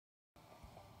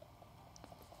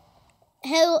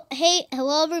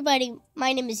Hello everybody,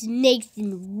 my name is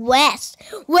Nathan West.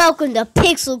 Welcome to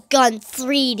Pixel Gun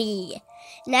 3D.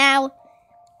 Now,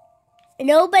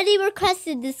 nobody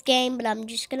requested this game, but I'm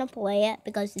just gonna play it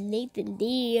because Nathan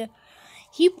D,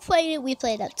 he played it, we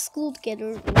played at school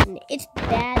together, and it's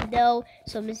bad though,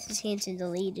 so Mrs. Hanson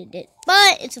deleted it.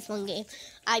 But it's a fun game.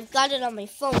 I got it on my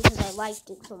phone because I liked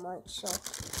it so much, so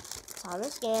it's on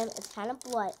this game, it's kind of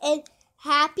blood. And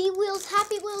Happy Wheels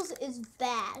is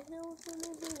bad.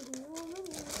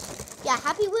 Yeah,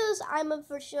 Happy Wheels, I'm a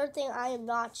for sure thing. I am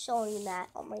not showing that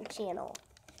on my channel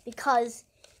because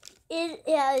it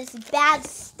has bad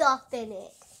stuff in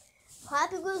it.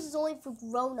 Happy Wheels is only for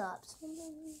grown-ups.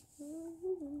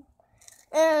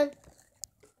 And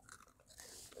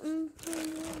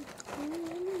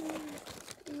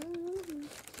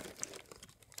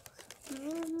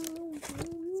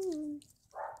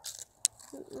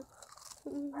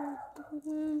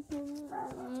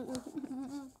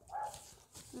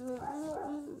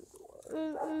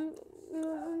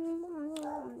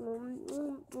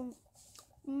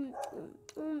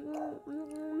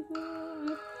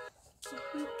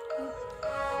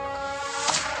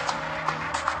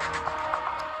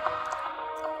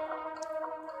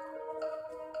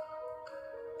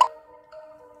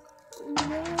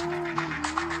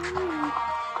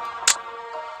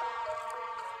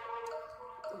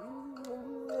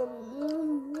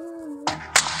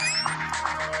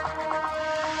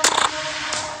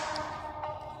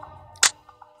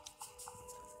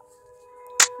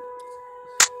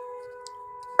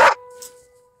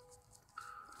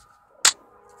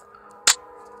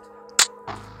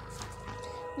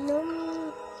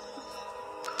no.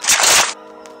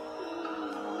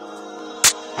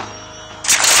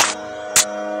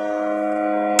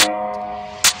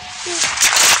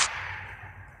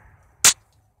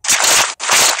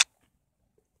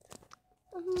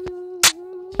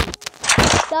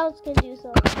 Sounds can do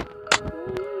something.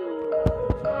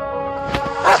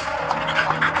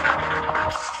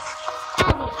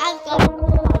 Abby, I got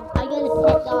a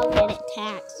pet dog and it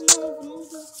attacks.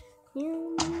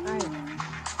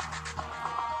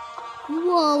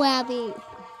 Whoa, Abby.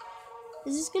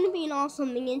 Is this gonna be an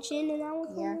awesome mansion in our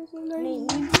Yeah.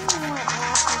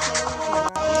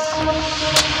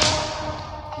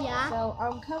 Yeah. So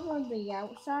I'm covering the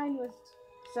outside with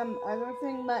some other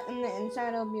thing, but in the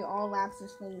inside it'll be all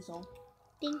lapis lazuli.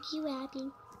 Thank you,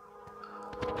 Abby.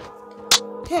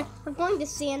 We're going to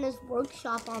Santa's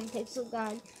workshop on Pixel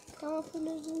Gun.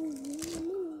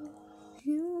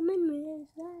 Human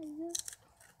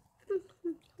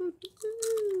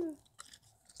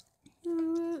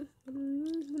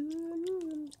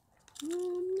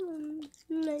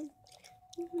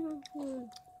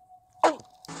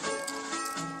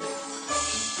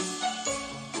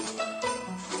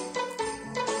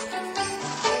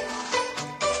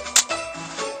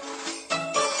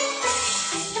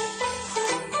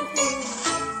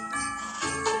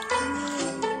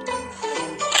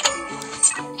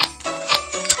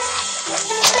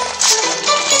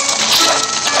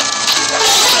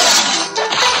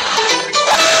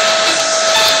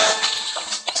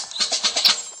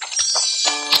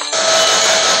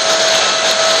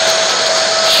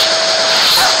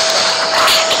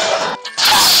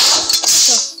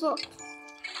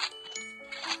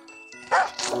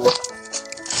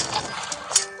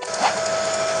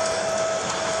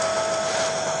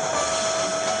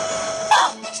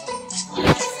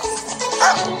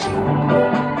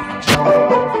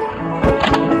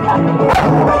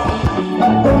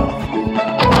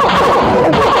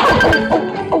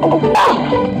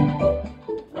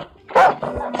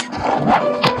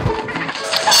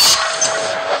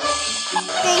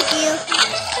Thank you.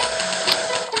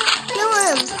 Kill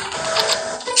him.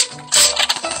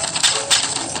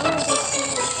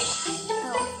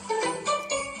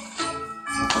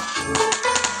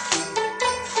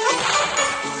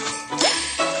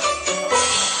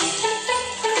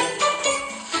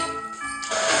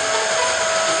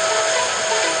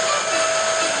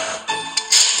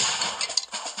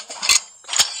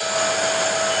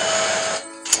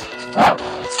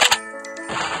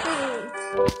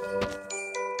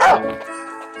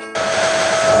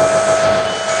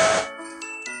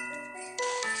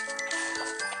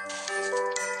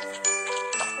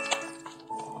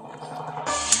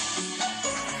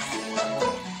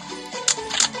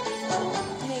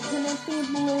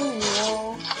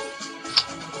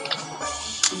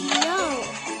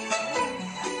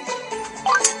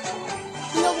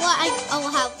 I'll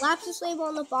have lapis lazuli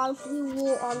on the bottom, blue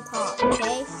wool on top,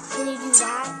 okay? Can you do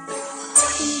that?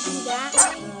 Can you do that?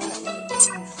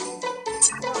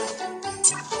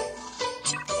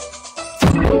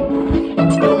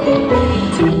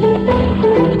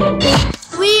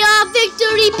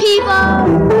 people!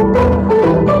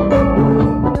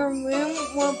 Your room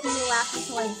won't be lapis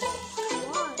lazuli.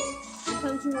 Why?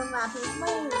 Because you were lapis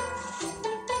lazuli.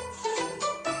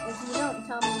 If you don't,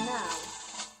 tell me now.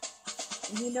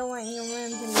 If you don't want your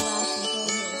room to be lapis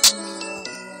lazuli, tell me what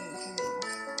you want it to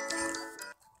be.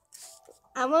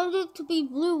 I want it to be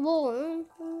blue wool.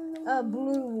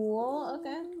 Blue wool?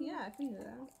 Okay, yeah, I can do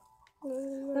that.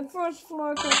 The first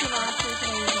floor could be lapis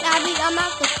lazuli. Abby, I'm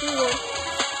at the pool.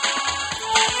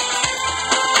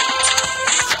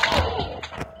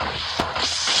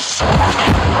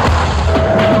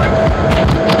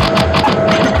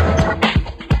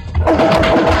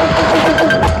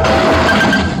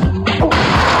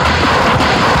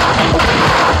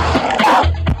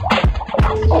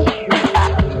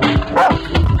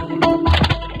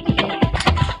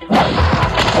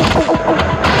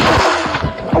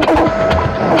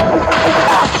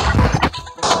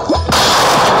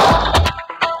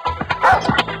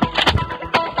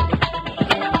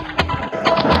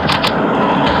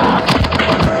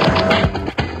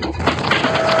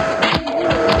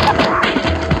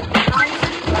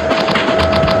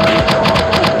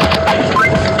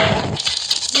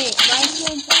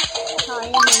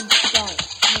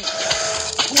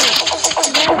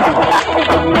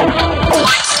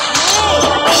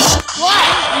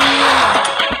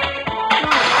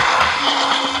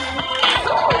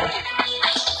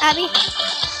 Abby, I'm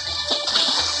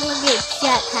gonna get a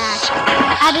jetpack.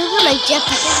 Abby, we're gonna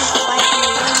jetpack. This is like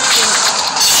me.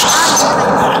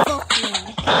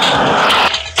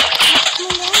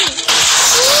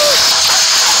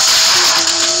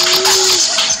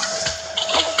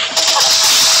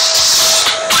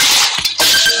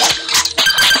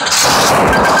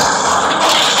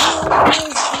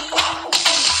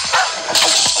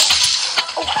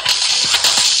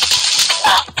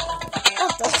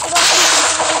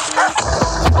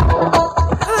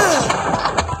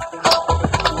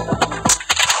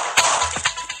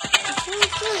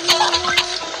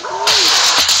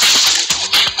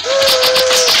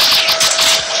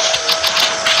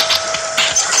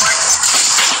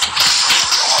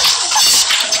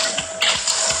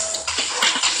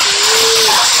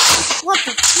 What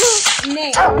the fuck?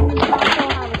 Nick, I'm gonna also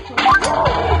have a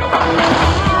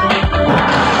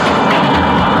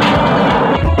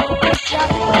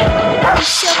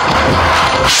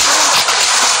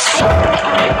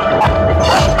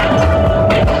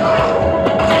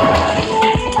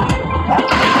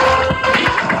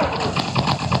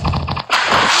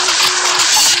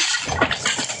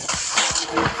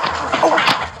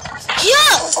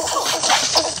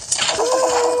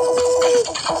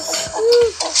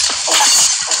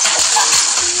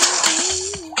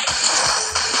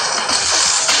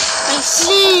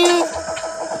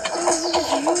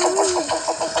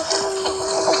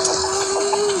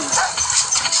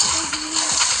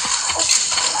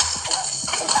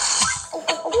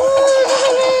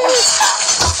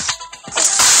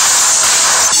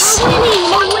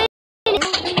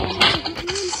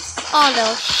Oh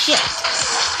no, shit.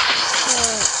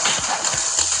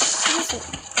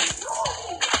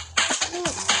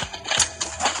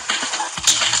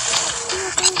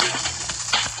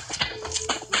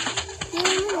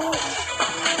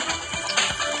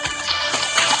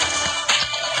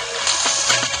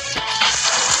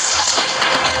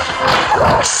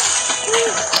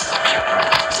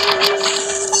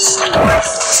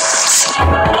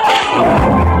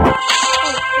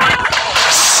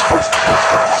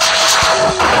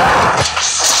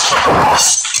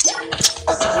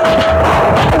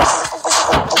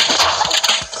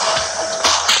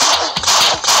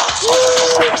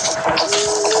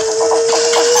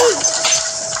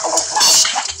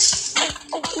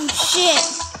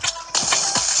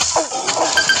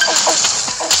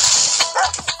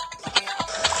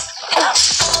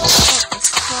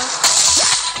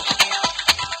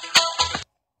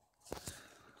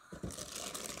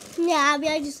 Yeah, Abby,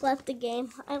 I just left the game.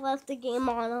 I left the game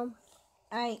on him.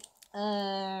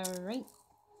 right.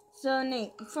 So,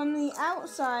 Nate, from the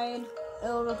outside,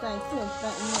 it'll look like this,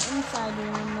 but in the inside, the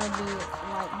room will be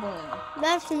like blue.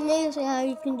 That's amazing how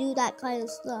you can do that kind of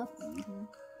stuff.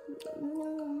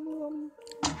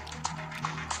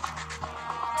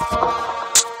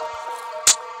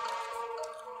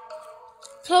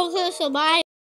 So bye.